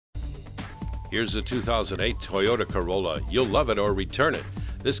Here's a 2008 Toyota Corolla. You'll love it or return it.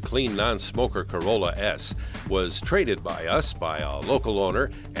 This clean non-smoker Corolla S was traded by us by a local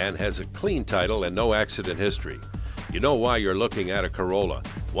owner and has a clean title and no accident history. You know why you're looking at a Corolla,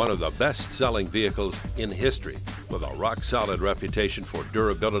 one of the best-selling vehicles in history, with a rock-solid reputation for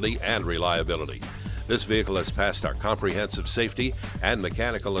durability and reliability. This vehicle has passed our comprehensive safety and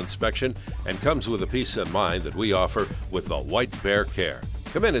mechanical inspection and comes with the peace of mind that we offer with the White Bear Care.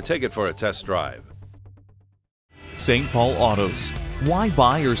 Come in and take it for a test drive. St. Paul Autos. Why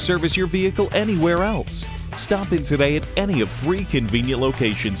buy or service your vehicle anywhere else? Stop in today at any of 3 convenient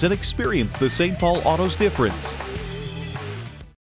locations and experience the St. Paul Autos difference.